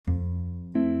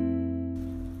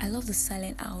love the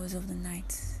silent hours of the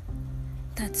night.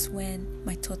 That's when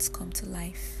my thoughts come to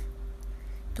life.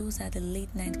 Those are the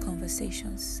late night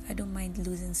conversations I don't mind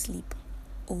losing sleep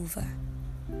over.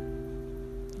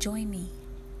 Join me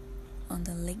on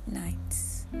the late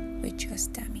nights with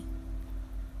Just Dami.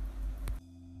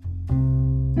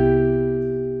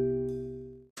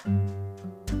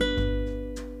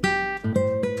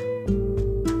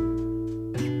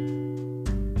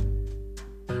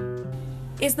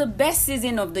 It's the best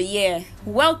season of the year.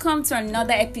 Welcome to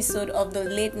another episode of the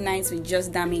Late Nights with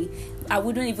Just Dami. I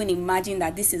wouldn't even imagine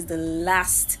that this is the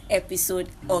last episode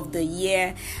of the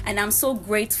year. And I'm so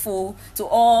grateful to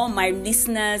all my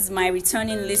listeners, my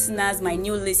returning listeners, my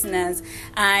new listeners.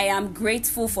 I am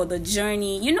grateful for the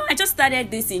journey. I just started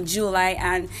this in July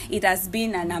and it has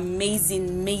been an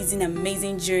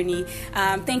amazing journey.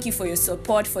 Thank you for your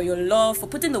support, for your love, for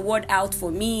putting the word out for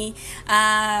me.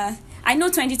 I know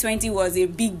 2020 was a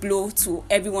big blow to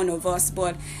every one of us,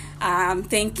 but I'm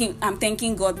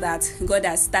thanking God that God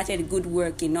has started good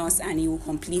work in us and He will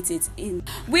complete it.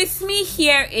 With me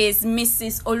here is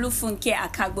Mrs. Olufunke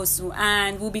Akagbosu,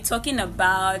 and we'll be talking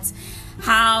about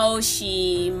how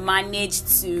she managed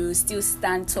to still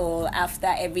stand tall after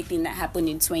everything that happened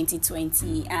in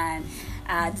 2020 and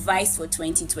advice for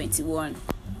 2021.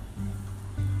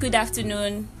 Good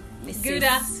afternoon. Good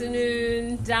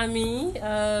afternoon, Dami.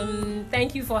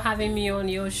 Thank you for having me on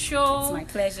your show. It's my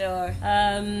pleasure.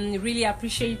 Really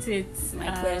appreciate it. It's my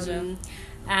pleasure.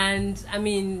 And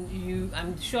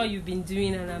I'm sure you've been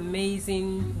doing an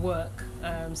amazing work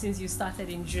since you started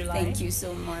in July. Thank you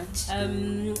so much.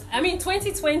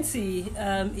 2020,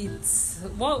 it's,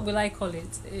 what will I call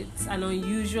it? It's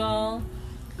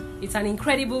an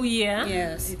incredible year.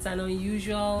 Yes. It's an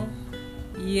unusual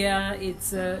year.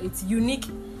 It's unique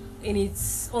in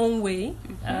its own way,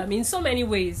 in so many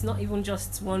ways, not even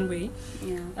just one way.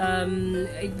 Yeah.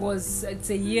 It's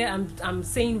a year, I'm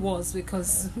saying was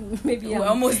because maybe we're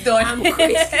almost done. I'm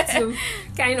quick to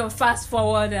kind of fast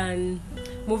forward and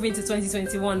move into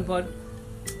 2021, but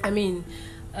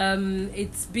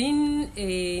it's been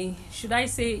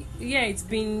it's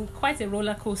been quite a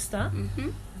roller coaster.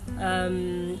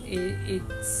 It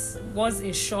was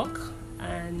a shock,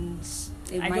 and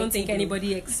I don't think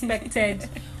anybody expected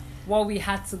what we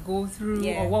had to go through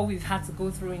or what we've had to go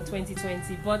through in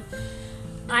 2020. But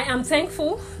I am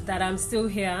thankful that I'm still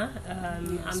here.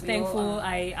 I'm thankful.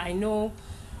 I know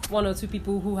one or two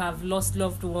people who have lost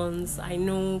loved ones. I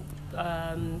know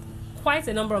quite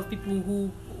a number of people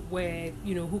who were,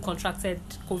 who contracted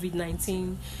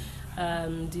COVID-19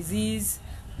 disease.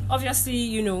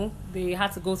 Obviously, they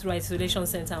had to go through isolation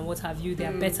center and what have you. They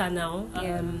are better now.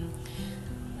 Yeah.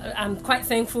 I'm quite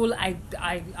thankful. I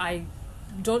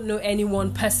don't know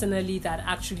anyone personally that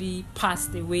actually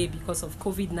passed away because of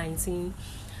COVID-19.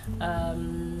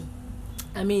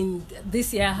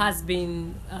 This year has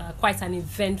been quite an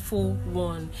eventful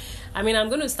one. I'm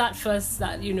going to start first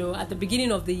that, at the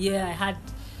beginning of the year, I had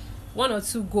one or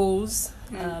two goals.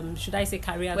 Should I say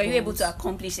career goals? Were you able to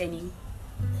accomplish any?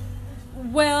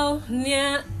 Well,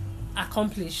 near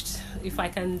accomplished, if I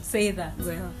can say that.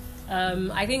 Well,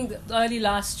 I think early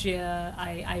last year,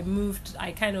 I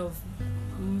kind of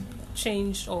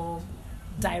changed or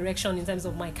direction in terms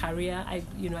of my career. I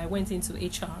went into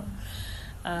HR,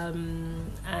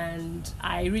 and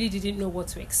I really didn't know what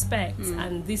to expect.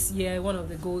 And this year, one of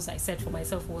the goals I set for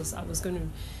myself was I was going to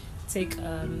take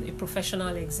a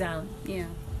professional exam. Yeah.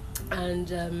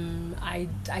 And I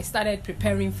started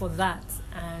preparing for that,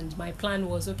 and my plan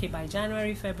was, okay, by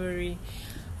January, February,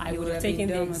 I would have taken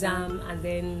the exam, and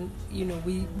then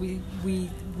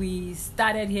we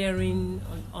started hearing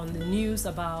on the news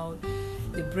about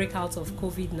the breakout of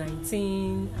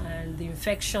COVID-19 and the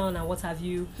infection and what have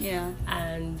you. Yeah.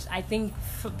 And I think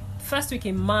first week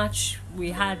in March we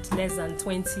had less than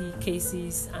 20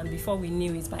 cases, and before we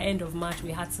knew it, by end of March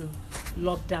we had to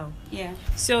lock down. Yeah.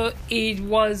 So it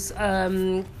was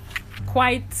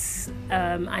quite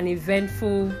an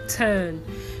eventful turn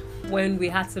when we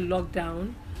had to lock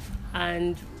down.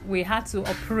 And we had to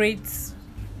operate,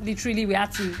 literally we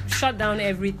had to shut down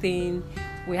everything.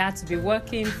 We had to be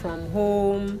working from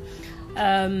home.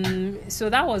 So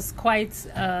that was quite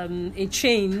a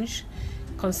change,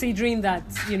 considering that,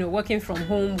 working from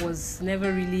home was never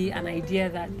really an idea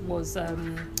that was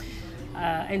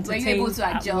entertained. Were you able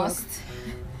to adjust?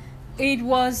 It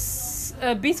was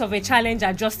a bit of a challenge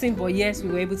adjusting, but yes, we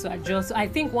were able to adjust. I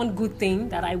think one good thing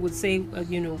that I would say,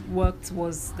 worked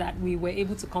was that we were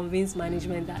able to convince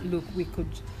management that, look, we could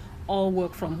all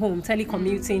work from home.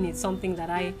 Telecommuting is something that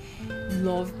I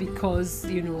love because,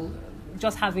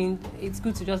 it's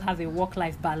good to just have a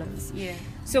work-life balance. Yeah.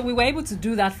 So we were able to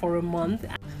do that for a month.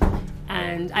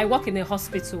 And I work in a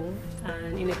hospital,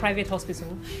 and in a private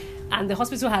hospital, and the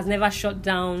hospital has never shut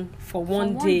down for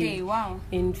one day. Wow.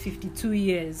 In 52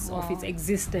 years of its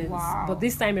existence. Wow. But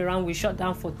this time around, we shut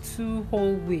down for 2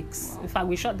 whole weeks. Wow. In fact,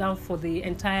 we shut down for the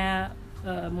entire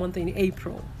month in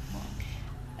April.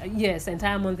 Yes,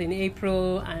 entire month in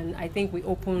April, and I think we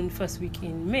opened first week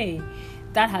in May.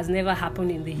 That has never happened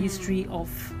in the history of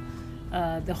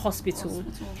the hospital.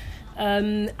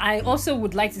 I also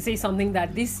would like to say something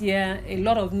that this year, a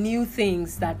lot of new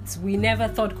things that we never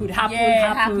thought could happen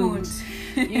happened.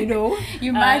 You know,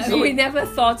 imagine we never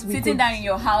thought we sitting down in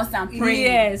your house and praying.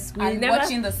 Yes,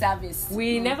 watching the service.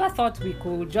 We never thought we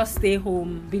could just stay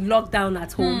home, be locked down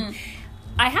at home.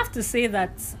 I have to say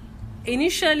that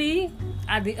initially,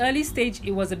 at the early stage,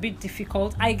 it was a bit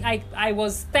difficult. I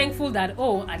was thankful that,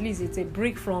 at least it's a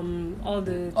break from all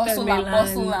the bustle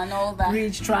and all that,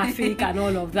 bridge traffic and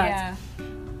all of that. Yeah.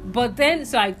 But then,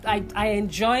 so I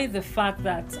enjoy the fact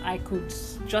that I could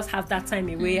just have that time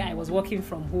away. I was working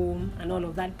from home and all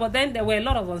of that. But then there were a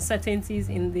lot of uncertainties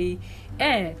in the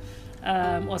air.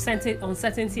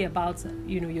 Uncertainty about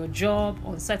your job,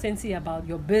 uncertainty about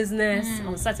your business,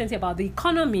 uncertainty about the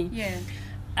economy. Yeah.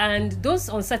 And those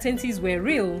uncertainties were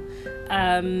real.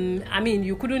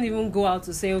 You couldn't even go out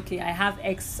to say, okay, I have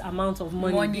X amount of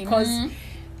money. Because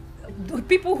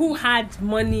people who had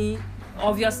money,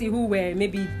 obviously, who were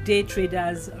maybe day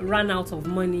traders, ran out of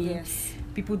money. Yes.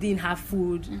 People didn't have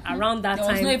food. Around that time,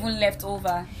 there was not even left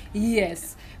over.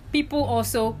 Yes. People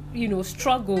also,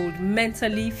 struggled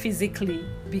mentally, physically,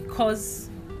 because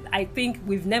I think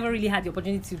we've never really had the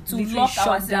opportunity to literally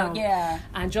shut down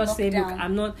and just say, look,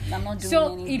 I'm not doing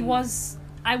so anything. It was,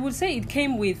 I would say it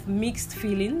came with mixed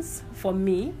feelings for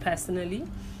me personally.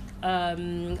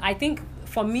 I think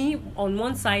for me, on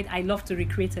one side, I love to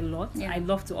recreate a lot. I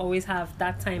love to always have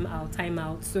that time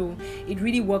out. So it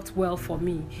really worked well for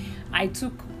me. I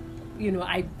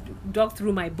dug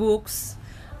through my books.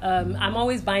 I'm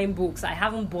always buying books. I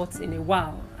haven't bought in a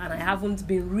while, and I haven't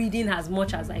been reading as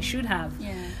much as I should have.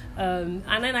 And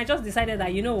then I just decided that,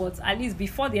 at least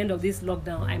before the end of this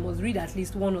lockdown, I must read at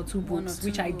least 1 or 2 books,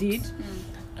 which I did.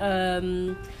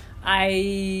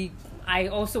 I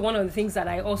also, one of the things that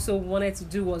I also wanted to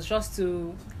do was just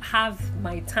to have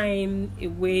my time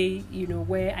away,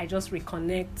 where I just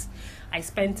reconnect. I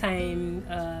spend time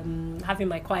having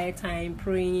my quiet time,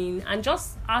 praying, and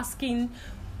just asking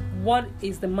what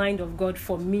is the mind of God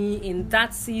for me in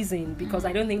that season, because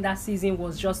I don't think that season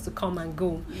was just to come and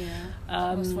go.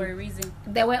 It was for a reason.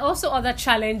 There were also other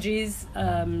challenges.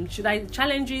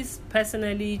 Challenges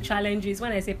personally,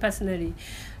 when I say personally,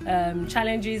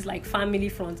 challenges like family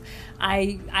front.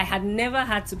 I had never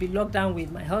had to be locked down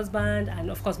with my husband, and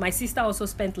of course my sister also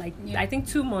spent I think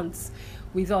 2 months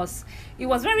with us. It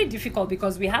was very difficult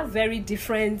because we have very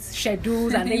different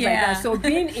schedules and things like that. So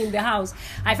being in the house,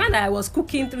 I found that I was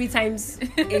cooking 3 times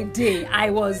a day. I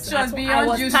was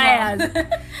tired.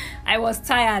 I was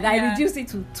tired. I reduced it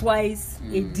to twice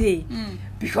a day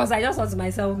because I just thought to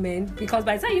myself, man, because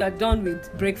by the time you are done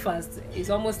with breakfast, it's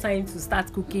almost time to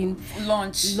start cooking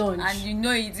lunch. And before you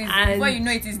know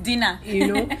it is dinner.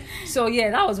 So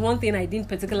that was one thing I didn't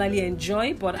particularly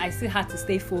enjoy, but I still had to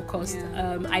stay focused.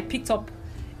 I picked up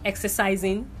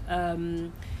exercising.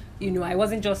 I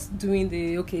wasn't just doing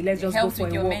let's just go for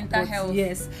a walk. Mental health.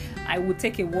 Yes, I would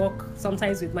take a walk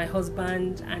sometimes with my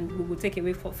husband, and we would take a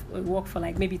walk for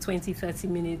maybe 20-30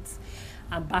 minutes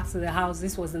and back to the house.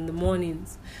 This was in the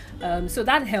mornings. So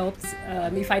that helped.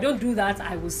 If I don't do that,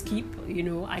 I will skip.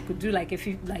 I could do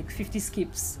 50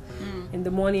 skips in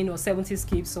the morning, or 70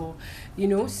 skips, or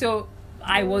so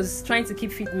I was trying to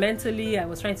keep fit mentally. I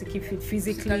was trying to keep fit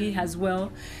physically as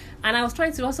well. And I was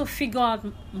trying to also figure out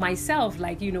myself,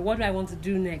 what do I want to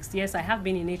do next? Yes, I have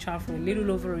been in HR for a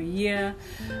little over a year.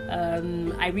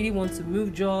 I really want to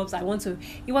move jobs. It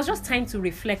was just time to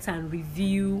reflect and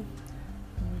review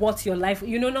what your life,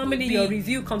 normally your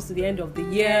review comes to the end of the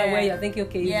year where you're thinking,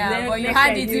 okay, but you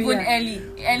had it even early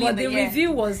but the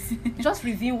review was just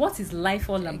reviewing what is life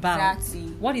all about. Exactly.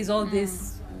 What is all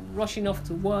this rushing off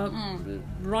to work,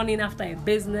 running after a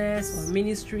business or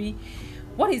ministry?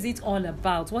 What is it all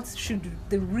about? What should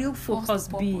the real focus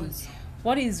be?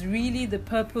 What is really the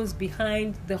purpose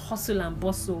behind the hustle and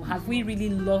bustle? Have we really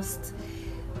lost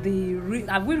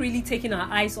have we really taken our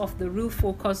eyes off the real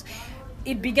focus?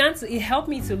 It helped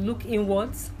me to look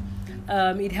inwards.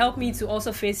 It helped me to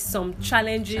also face some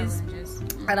challenges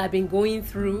that I've been going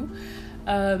through.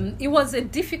 It was a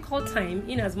difficult time,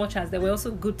 in as much as there were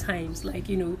also good times. Like,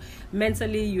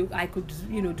 mentally, I could,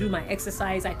 do my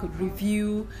exercise. I could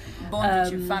review.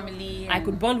 Bond with your family. I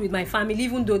could bond with my family,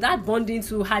 even though that bonding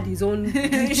too had its own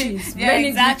glitches.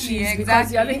 Exactly.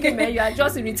 Because you're thinking, man, you are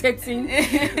just irritating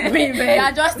me, man. You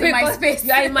are just in my space.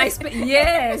 You are in my space.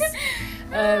 Yes.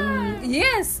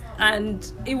 Yes.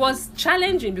 And it was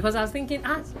challenging because I was thinking,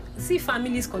 see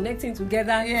families connecting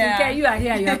together. Yeah. You are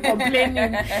here, you are complaining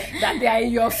that they are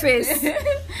in your face.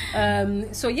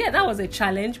 So that was a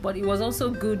challenge, but it was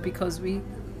also good because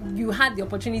you had the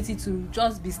opportunity to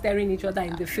just be staring each other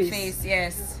in the face.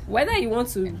 Yes. Whether you want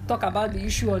to talk about the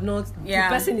issue or not, the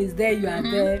person is there, you are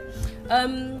there.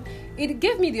 It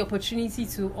gave me the opportunity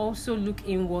to also look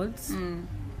inwards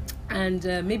and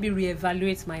maybe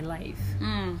reevaluate my life.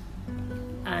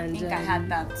 And I think I had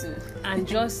that too. And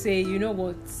just say, you know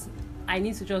what, I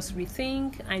need to just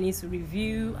rethink, I need to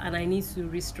review, and I need to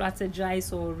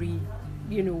re-strategize or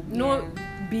no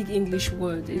big English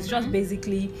word. It's just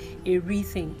basically a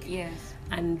rethink. Yes.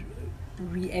 And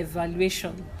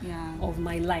re-evaluation of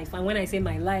my life. And when I say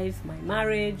my life, my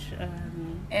marriage,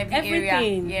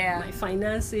 everything, my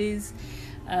finances.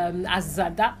 As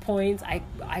at that point,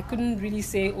 I couldn't really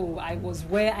say, I was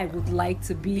where I would like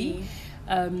to be.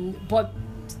 But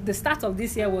the start of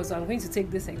this year was, I'm going to take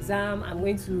this exam, I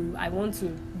want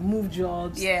to move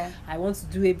jobs, I want to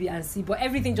do A, B, and C, but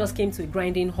everything just came to a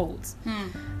grinding halt.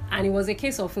 And it was a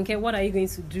case of, okay, what are you going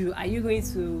to do? Are you going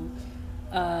to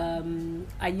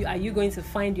are you going to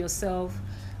find yourself,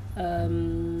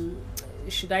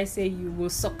 should I say, you will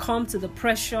succumb to the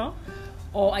pressure,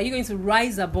 or are you going to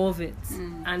rise above it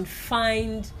and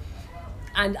find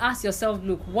and ask yourself,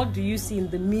 look, what do you see in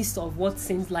the midst of what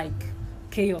seems like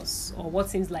chaos, or what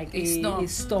seems like a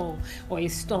storm or a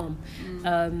storm?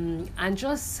 And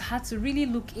just had to really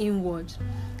look inward.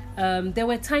 There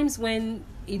were times when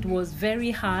it was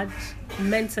very hard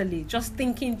mentally, just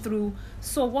thinking through,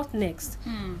 so what next?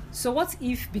 So what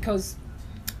if, because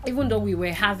even though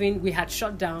we had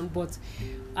shut down, but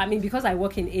I mean, because I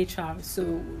work in HR, so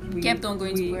we kept on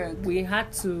going to work. We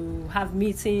had to have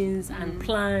meetings and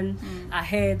plan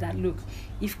ahead that, look,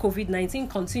 if COVID-19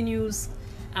 continues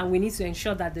and we need to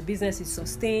ensure that the business is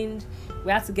sustained,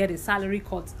 we had to get a salary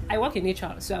cut. I work in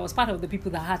HR, so I was part of the people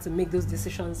that had to make those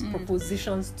decisions,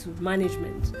 propositions to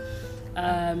management.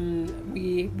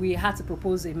 We had to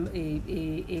propose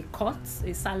a cut,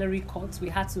 a salary cut. We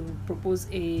had to propose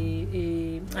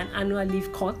an annual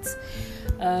leave cut.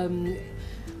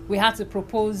 We had to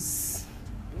propose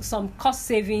some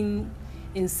cost-saving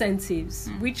incentives,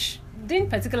 which didn't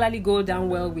particularly go down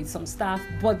well with some staff,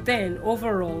 but then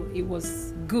overall it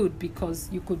was good because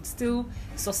you could still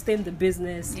sustain the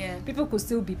business. People could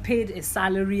still be paid a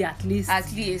salary at least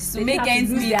to make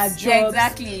ends meet their jobs.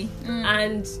 Exactly.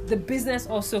 And the business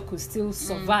also could still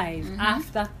survive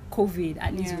after COVID.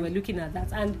 At least we were looking at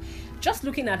that, and just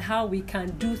looking at how we can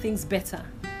do things better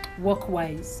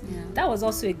work-wise. That was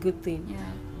also a good thing.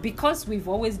 Because we've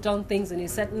always done things in a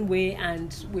certain way,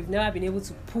 and we've never been able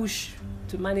to push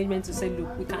to management to say,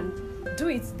 look, we can do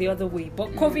it the other way.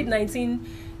 But COVID-19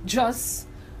 just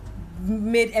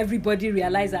made everybody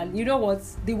realize that, you know what,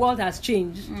 the world has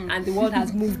changed and the world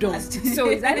has moved on. So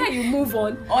it's either you move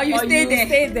on or you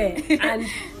stay there. And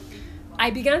I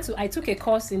took a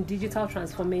course in digital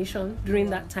transformation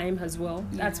during that time as well.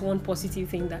 That's one positive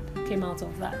thing that came out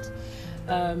of that.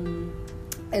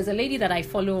 There's a lady that I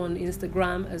follow on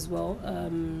Instagram as well,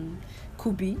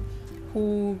 Kubi,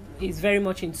 who is very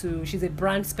much she's a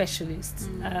brand specialist.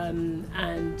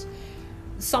 And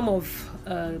some of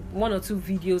one or two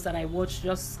videos that I watched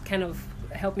just kind of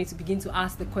helped me to begin to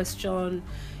ask the question,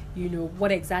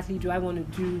 what exactly do I want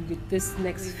to do with this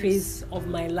next phase of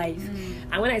my life?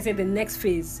 And when I say the next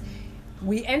phase,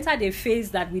 we entered a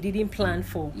phase that we didn't plan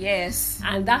for. Yes.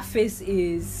 And that phase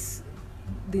is,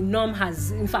 the norm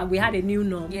has, in fact, we had a new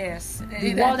norm. Yes.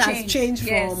 The world has changed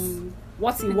from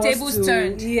what it was tables to...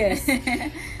 turned. Yes.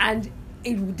 And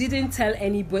it didn't tell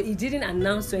anybody, it didn't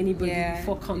announce to anybody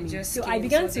before coming. So I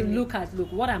began to look,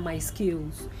 what are my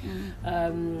skills?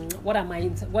 What are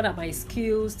my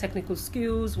skills, technical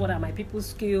skills? What are my people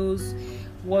skills?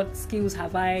 What skills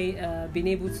have I been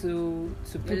able to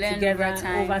put together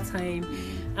over time?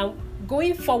 And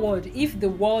going forward, if the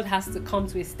world has to come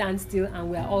to a standstill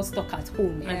and we're all stuck at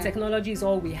home and technology is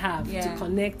all we have to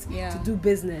connect, to do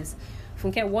business,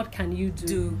 Funke, what can you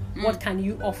do? What can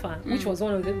you offer? Which was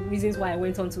one of the reasons why I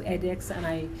went on to edX and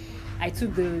I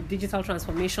took the digital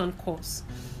transformation course.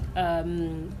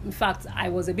 In fact, I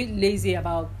was a bit lazy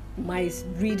about my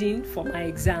reading for my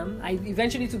exam. I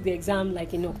eventually took the exam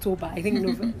like in October. I think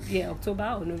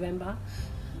October or November.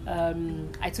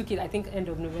 I took it, I think, end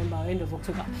of November or end of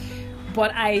October.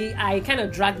 But I kind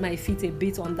of dragged my feet a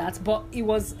bit on that. But it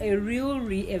was a real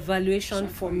re-evaluation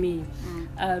for me.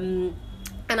 And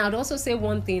I'd also say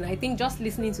one thing. I think just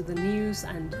listening to the news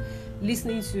and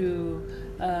listening to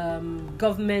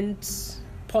government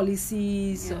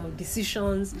policies or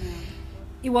decisions,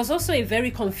 it was also a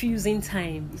very confusing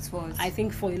time. It was. I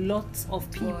think for a lot of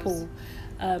people.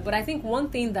 But I think one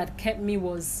thing that kept me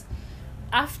was,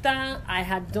 after I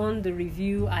had done the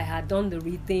review, I had done the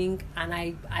rethink, and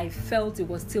I felt it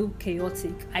was still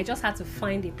chaotic. I just had to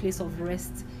find a place of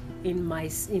rest in my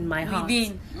heart.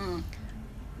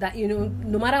 That,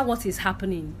 no matter what is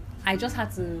happening, I just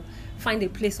had to find a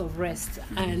place of rest.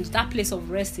 And that place of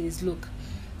rest is, look,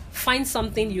 find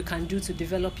something you can do to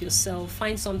develop yourself.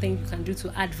 Find something you can do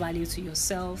to add value to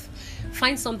yourself.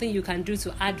 Find something you can do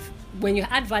to add. When you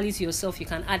add value to yourself, you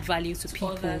can add value to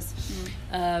people.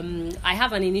 I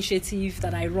have an initiative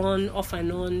that I run off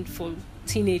and on for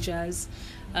teenagers.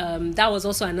 That was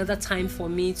also another time for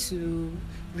me to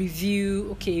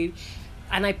review. Okay.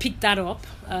 And I picked that up.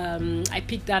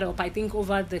 I think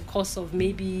over the course of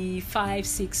maybe 5,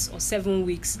 6, or 7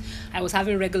 weeks, I was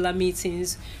having regular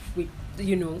meetings with,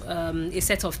 a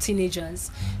set of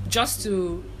teenagers, just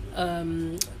to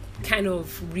kind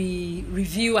of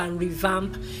review and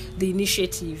revamp the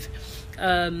initiative.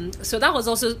 So that was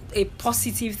also a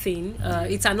positive thing.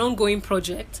 It's an ongoing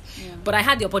project, but I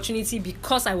had the opportunity,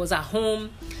 because I was at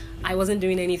home, I wasn't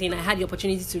doing anything. I had the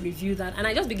opportunity to review that, and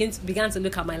I just began to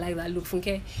look at my life. Look,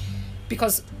 Funke,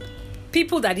 because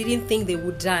people that didn't think they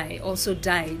would die also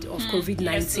died of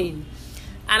COVID-19,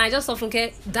 and I just thought,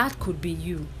 Funke, that could be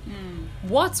you.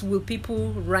 What will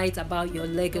people write about your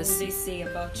legacy? What will they say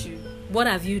about you? What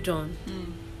have you done?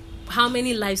 How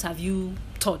many lives have you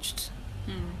touched?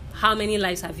 How many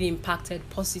lives have you impacted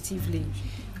positively?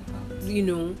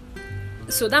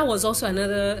 So that was also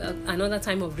another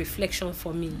time of reflection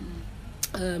for me.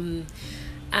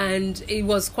 And it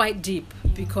was quite deep,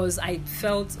 because I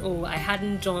felt, I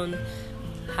hadn't done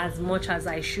as much as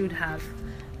I should have.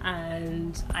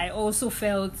 And I also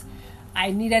felt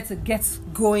I needed to get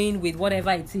going with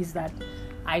whatever it is that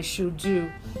I should do.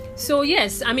 So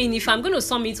yes, I mean, if I'm going to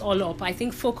sum it all up, I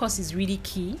think focus is really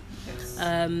key.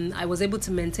 I was able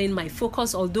to maintain my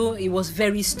focus, although it was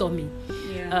very stormy.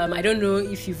 I don't know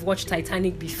if you've watched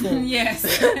Titanic before. Yes.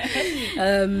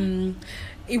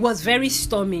 It was very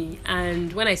stormy,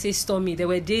 and when I say stormy, there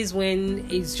were days when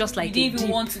it's just like you didn't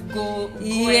even want to go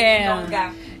any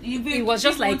longer. It was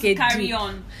just like a carry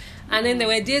on. And then there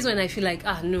were days when I feel like,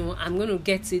 no, I'm going to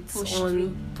get it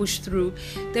push through.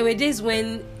 There were days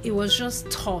when it was just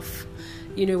tough.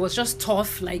 It was just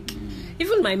tough. Like,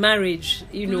 even my marriage,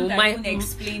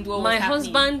 my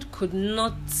husband could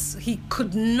not,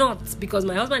 because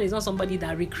my husband is not somebody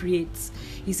that recreates.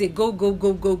 He's a go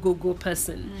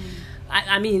person.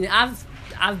 I mean,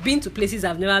 I've been to places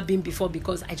I've never been before,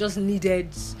 because I just needed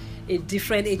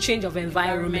a change of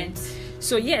environment.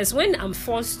 So yes, when I'm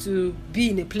forced to be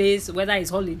in a place, whether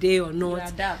it's holiday or not,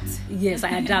 you adapt. Yes, I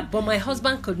adapt. But my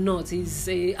husband could not. He's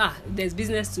say, there's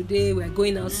business today, we're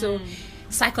going out. So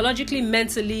psychologically,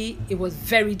 mentally, it was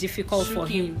very difficult for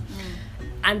him.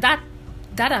 And that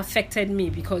affected me,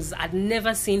 because I'd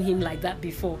never seen him like that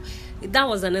before. That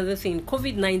was another thing.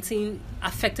 COVID-19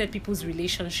 affected people's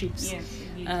relationships,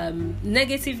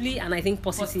 negatively, and I think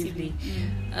positively.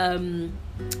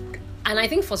 And I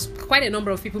think for quite a number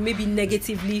of people, maybe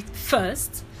negatively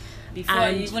first. Before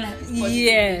you even have positive.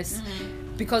 Yes.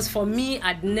 Because for me,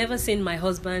 I'd never seen my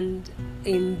husband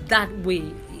in that way.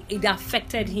 It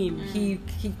affected him. He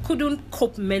couldn't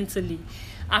cope mentally.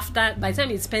 By the time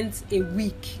he spent a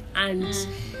week, and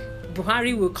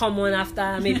Buhari will come on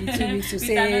after maybe 2 weeks to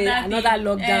say another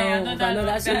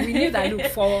lockdown, So we knew that, look,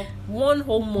 for one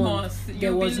whole month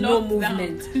there was no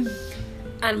movement.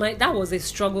 And that was a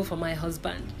struggle for my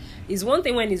husband. It's one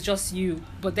thing when it's just you,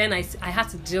 but then I had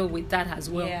to deal with that as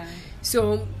well. Yeah.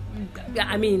 So,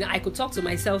 I mean, I could talk to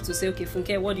myself to say, okay,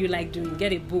 Funke, what do you like doing?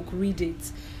 Get a book, read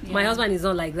it. Yeah. My husband is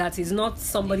not like that. He's not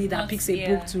somebody that picks a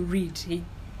book to read.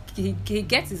 He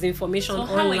gets his information online.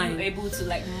 So how were you able to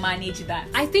manage that?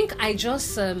 I think I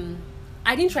just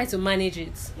I didn't try to manage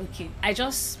it. Okay. I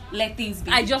just let things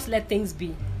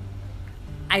be.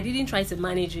 I didn't try to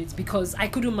manage it because I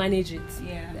couldn't manage it.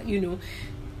 Yeah.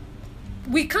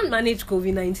 We can't manage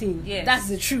COVID-19. Yes. That's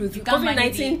the truth. You can't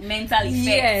manage the mental effects.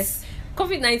 Yes.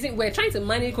 COVID-19, we're trying to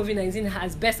manage COVID-19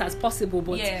 as best as possible,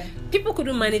 but people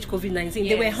couldn't manage COVID-19. Yes.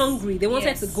 They were hungry. They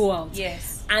wanted to go out.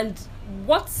 Yes. And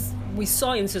what we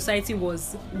saw in society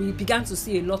was we began to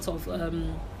see a lot of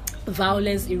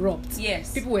violence erupt.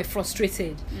 Yes. People were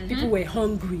frustrated. Mm-hmm. People were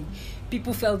hungry.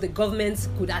 people felt the government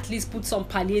could at least put some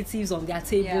palliatives on their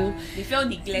table. Yeah, they felt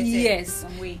neglected. Yes. In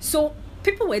some way. So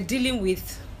people were dealing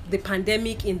with the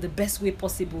pandemic in the best way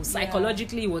possible.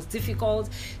 Psychologically, it was difficult.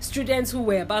 Students who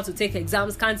were about to take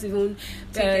exams can't even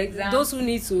those who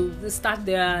need to start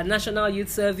their national youth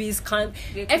service can't.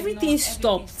 Everything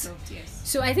stopped. Yes.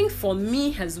 So I think for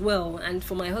me as well, and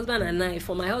for my husband and I,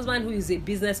 for my husband who is a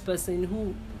business person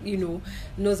who, you know,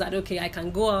 knows that, okay, I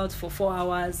can go out for 4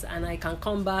 hours and I can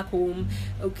come back home.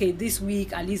 Okay, this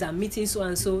week at least I'm meeting so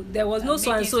and so. There was no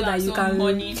so and so that you can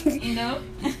money, you know.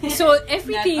 So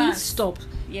everything stopped.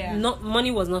 Yeah. Not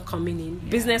money was not coming in. Yeah.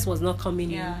 Business was not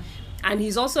coming in. And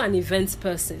he's also an events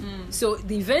person. So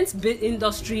the events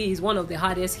industry is one of the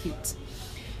hardest hit.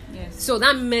 Yes. So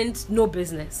that meant no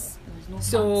business.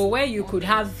 So where you could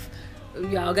have,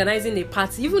 you're organizing a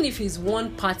party, even if it's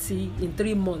one party in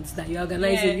 3 months that you're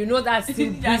organizing, you know that's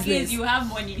still business. That means you have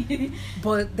money.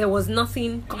 But there was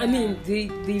nothing. I mean,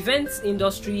 the events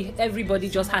industry, everybody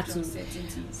just had to.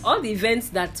 All the events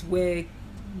that were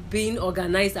being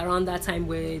organized around that time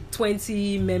were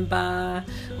 20 member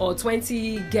or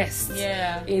 20 guests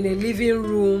in a living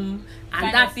room, and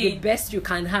kind that's the best you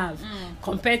can have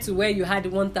compared to where you had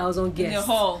 1,000 guests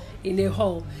in a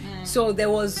hall. So there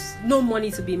was no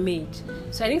money to be made.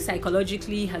 So I think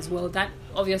psychologically as well, that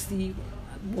obviously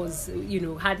was, you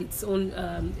know, had its own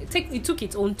it took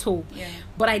its own toll.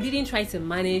 But I didn't try to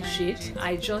manage it.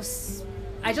 I just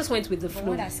went with the flow.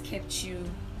 What has kept you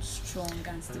strong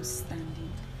and still standing?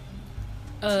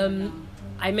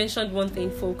 I mentioned one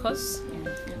thing: focus.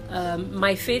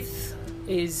 My faith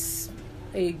is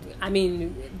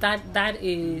that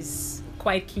is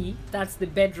quite key. That's the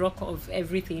bedrock of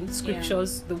everything.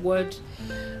 Scriptures, the word,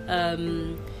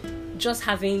 just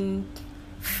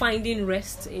finding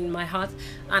rest in my heart.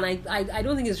 And I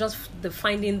don't think it's just the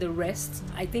finding the rest.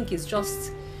 I think it's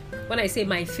just, when I say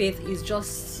my faith, is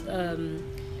just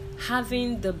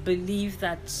having the belief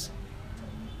that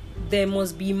there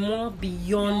must be more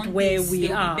beyond where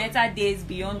we are. Better days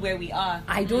beyond where we are.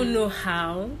 I don't know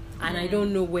how, and I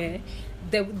don't know where.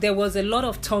 There was a lot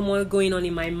of turmoil going on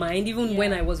in my mind, even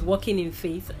when I was walking in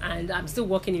faith, and I'm still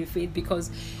walking in faith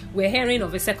because we're hearing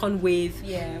of a second wave,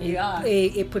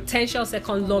 a potential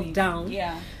second lockdown,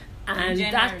 and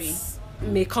that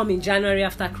may come in January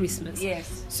after Christmas.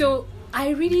 So I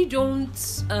really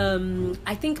don't.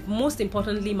 I think most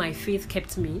importantly, my faith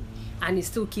kept me, and is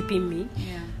still keeping me.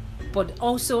 But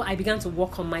also, I began to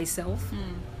work on myself.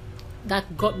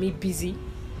 That got me busy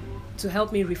to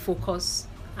help me refocus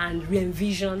and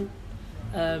re-envision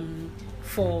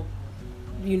for,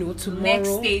 you know,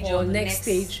 tomorrow or next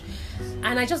stage.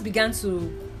 And I just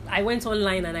I went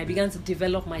online and I began to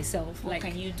develop myself. What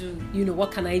can you do? You know,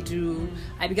 what can I do?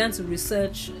 I began to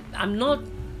research. I'm not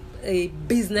a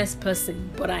business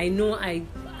person, but I know I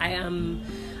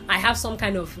have some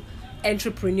kind of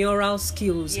entrepreneurial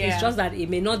skills. It's just that it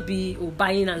may not be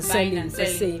buying and selling per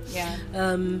se.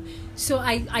 So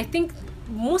I think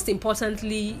most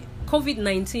importantly,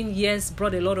 COVID-19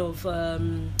 brought a lot of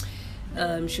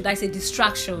should I say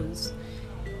distractions,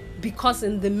 because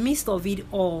in the midst of it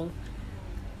all,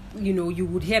 you know, you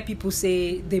would hear people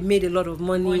say they made a lot of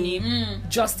money.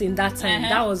 Just in that time.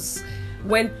 That was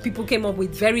when people came up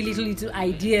with very little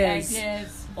ideas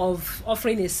of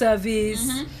offering a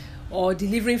service or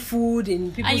delivering food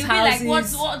in people's houses. And you'll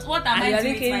be like, what am I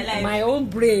doing with my life? My own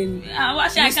brain I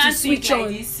can't switch think on.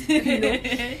 Like this. You know?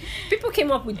 People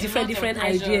came up with different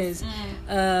ideas.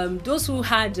 Those who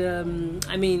had,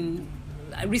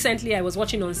 recently I was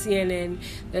watching on CNN,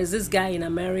 there's this guy in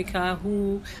America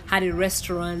who had a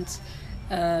restaurant.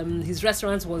 His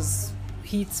restaurant was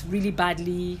hit really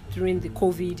badly during the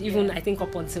COVID, even I think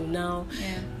up until now.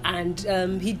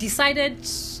 And he decided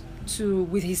to,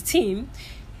 with his team,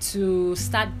 to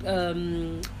start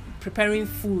preparing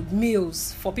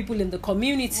meals for people in the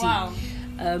community.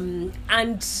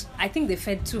 And I think they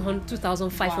fed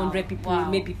 2,500 people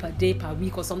maybe per day, per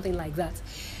week, or something like that.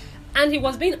 And he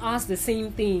was being asked the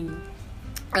same thing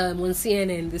on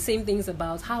CNN, the same things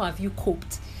about how have you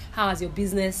coped, how has your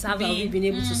business, how have you been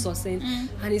able to sustain.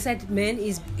 And he said, man,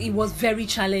 it was very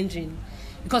challenging,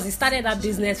 because he started that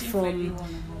business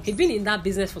he'd been in that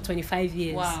business for 25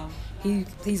 years.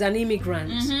 He's an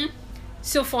immigrant.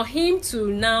 So for him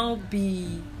to now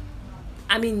be,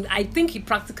 I think he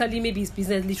practically, maybe his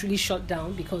business literally shut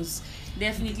down, because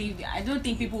definitely, I don't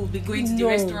think people will be going to the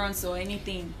restaurants or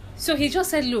anything. So he just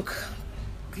said, look,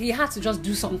 he had to just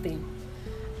do something.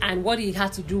 And what he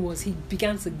had to do was he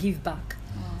began to give back,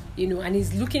 you know, and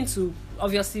he's looking to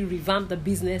obviously revamp the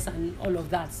business and all of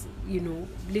that, you know,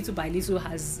 little by little,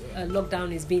 as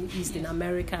lockdown is being eased in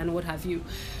America and what have you.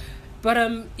 But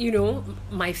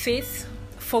my faith,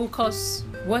 focus,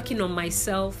 working on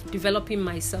myself, developing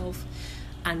myself,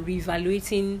 and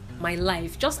reevaluating my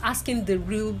life. Just asking the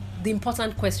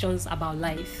important questions about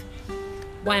life.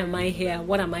 Why am I here?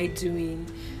 What am I doing?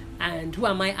 And who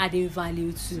am I adding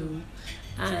value to?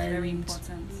 And very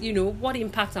important. What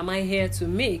impact am I here to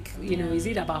make? Is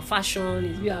it about fashion?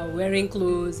 Is it about wearing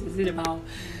clothes? Is it about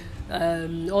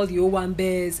all the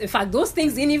Owambes? In fact, those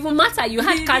things didn't even matter. You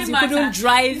had cars you couldn't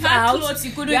drive out. Clothes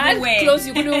you couldn't had wear. Clothes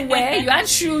you couldn't wear. You had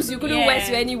shoes you couldn't wear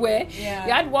to anywhere. Yeah.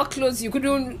 You had work clothes you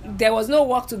couldn't. There was no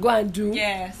work to go and do.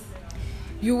 Yes.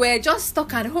 You were just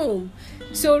stuck at home.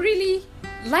 So really,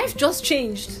 life just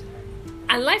changed,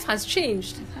 and life has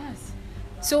changed. It has.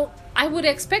 So I would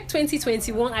expect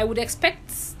 2021. I would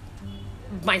expect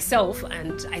myself,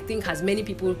 and I think as many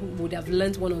people who would have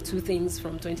learned one or two things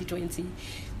from 2020,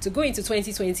 to go into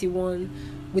 2021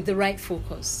 with the right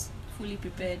focus. Fully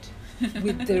prepared.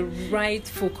 With the right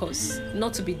focus,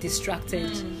 not to be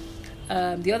distracted.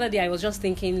 The other day I was just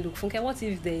thinking, look, Funke, what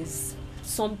if there's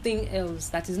something else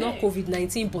that is not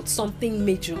COVID-19 but something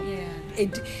major?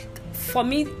 For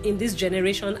me, in this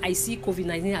generation, I see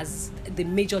COVID-19 as the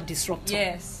major disruptor.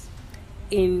 Yes.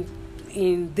 In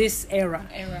this era.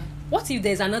 What if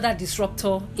there's another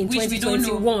disruptor in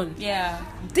 2021? Yeah.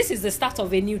 This is the start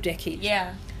of a new decade.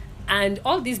 Yeah. And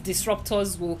all these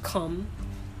disruptors will come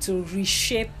to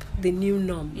reshape the new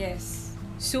norm. Yes.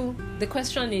 So the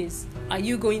question is, are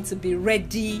you going to be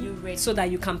ready so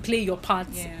that you can play your part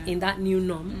in that new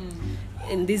norm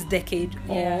in this decade?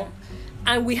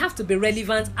 And we have to be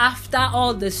relevant after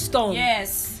all the storm.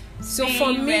 Yes. So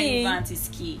for me, relevant is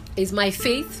key. Is my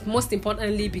faith, most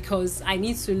importantly, because I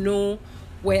need to know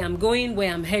where I'm going,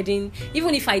 where I'm heading.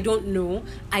 Even if I don't know,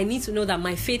 I need to know that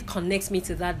my faith connects me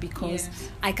to that, because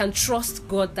I can trust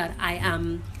God that I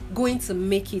am going to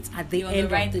make it at the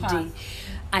end of the day.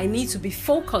 I need to be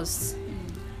focused.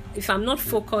 If I'm not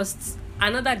focused,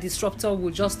 another disruptor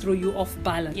will just throw you off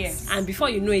balance. Yes. And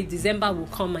before you know it, December will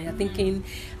come and you're thinking,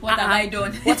 what have I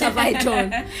done? What have I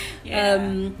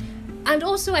done? And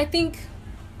also, I think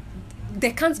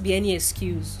there can't be any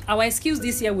excuse. Our excuse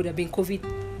this year would have been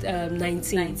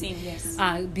COVID-19. Yes.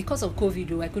 Because of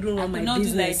COVID, I couldn't run my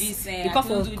business. Like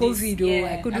because of COVID,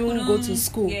 I couldn't go to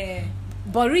school. Yeah.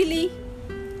 But really,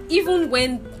 even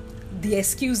when the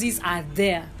excuses are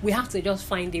there, we have to just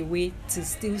find a way to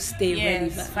still stay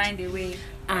relevant. Find a way.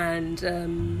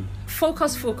 And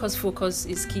focus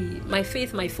is key. My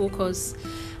faith, my focus,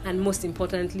 and most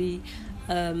importantly,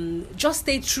 just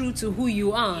stay true to who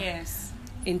you are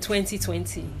in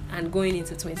 2020 and going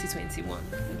into 2021.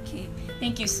 Okay.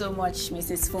 Thank you so much,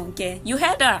 Mrs. Funke. You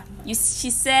heard her. She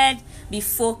said, be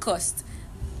focused.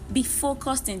 Be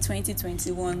focused in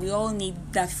 2021. We all need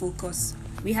that focus.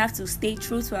 We have to stay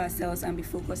true to ourselves and be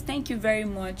focused. Thank you very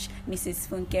much, Mrs.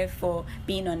 Funke, for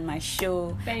being on my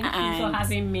show. Thank you for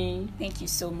having me. Thank you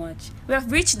so much. We have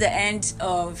reached the end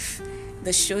of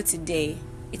the show today.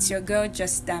 It's your girl,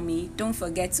 Just Dami. Don't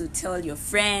forget to tell your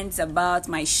friends about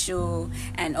my show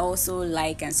and also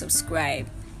like and subscribe.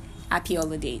 Happy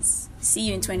holidays. See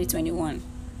you in 2021.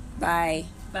 Bye.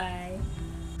 Bye.